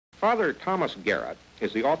Father Thomas Garrett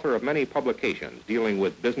is the author of many publications dealing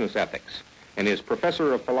with business ethics and is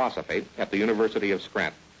professor of philosophy at the University of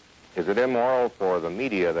Scranton. Is it immoral for the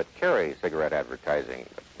media that carry cigarette advertising,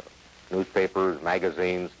 newspapers,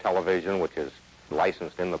 magazines, television, which is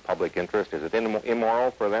licensed in the public interest, is it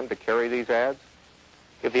immoral for them to carry these ads?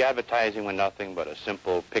 If the advertising were nothing but a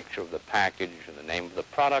simple picture of the package and the name of the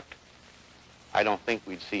product, I don't think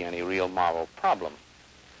we'd see any real moral problem.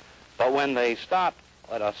 But when they start,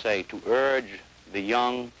 let us say, to urge the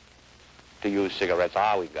young to use cigarettes,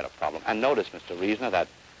 we've got a problem. And notice, Mr. Reasoner, that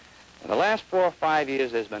in the last 4 or 5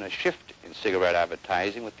 years, there's been a shift in cigarette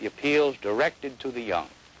advertising with the appeals directed to the young.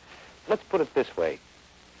 Let's put it this way.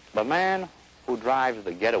 The man who drives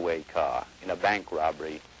the getaway car in a bank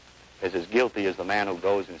robbery is as guilty as the man who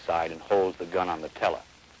goes inside and holds the gun on the teller.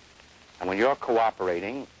 And when you're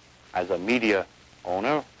cooperating as a media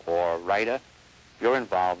owner or writer, you're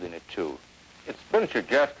involved in it too. It's been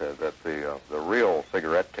suggested that the real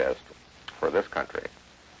cigarette test for this country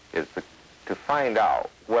is to find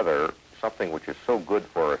out whether something which is so good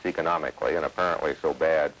for us economically and apparently so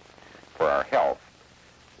bad for our health,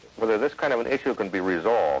 whether this kind of an issue can be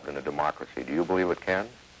resolved in a democracy. Do you believe it can?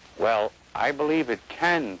 Well, I believe it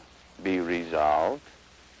can be resolved,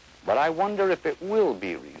 but I wonder if it will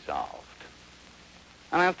be resolved.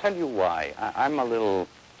 And I'll tell you why. I'm a little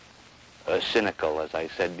cynical, as I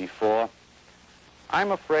said before.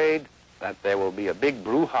 I'm afraid that there will be a big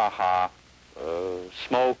brouhaha,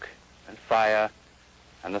 smoke and fire,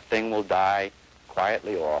 and the thing will die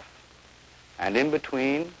quietly off. And in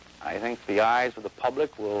between, I think the eyes of the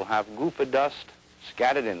public will have goofa dust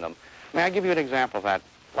scattered in them. May I give you an example of that?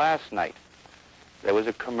 Last night, there was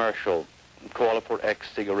a commercial called for X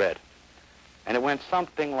cigarette, and it went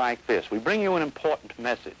something like this. We bring you an important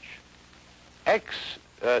message. X,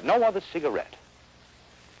 no other cigarette,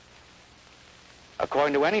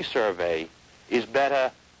 according to any survey, is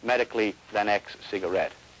better medically than X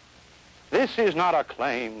cigarette. This is not a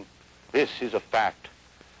claim. This is a fact.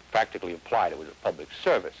 Practically implied it was a public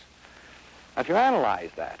service. Now, if you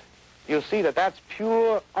analyze that, you'll see that that's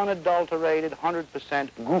pure, unadulterated, 100%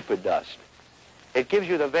 goofa dust. It gives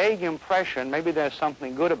you the vague impression maybe there's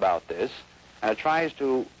something good about this, and it tries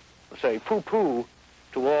to say pooh-pooh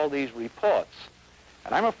to all these reports.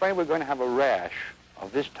 And I'm afraid we're going to have a rash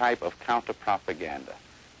of this type of counter-propaganda.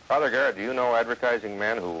 Father Garrett, do you know advertising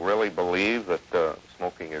men who really believe that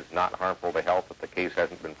smoking is not harmful to health if the case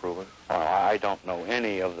hasn't been proven? Well, I don't know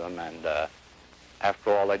any of them, and after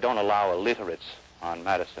all, they don't allow illiterates on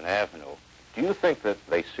Madison Avenue. Do you think that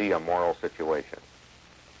they see a moral situation?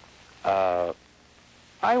 I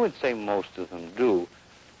would say most of them do,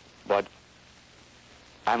 but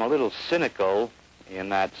I'm a little cynical in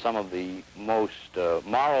that some of the most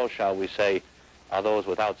moral, shall we say, are those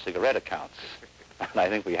without cigarette accounts. And I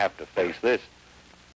think we have to face this.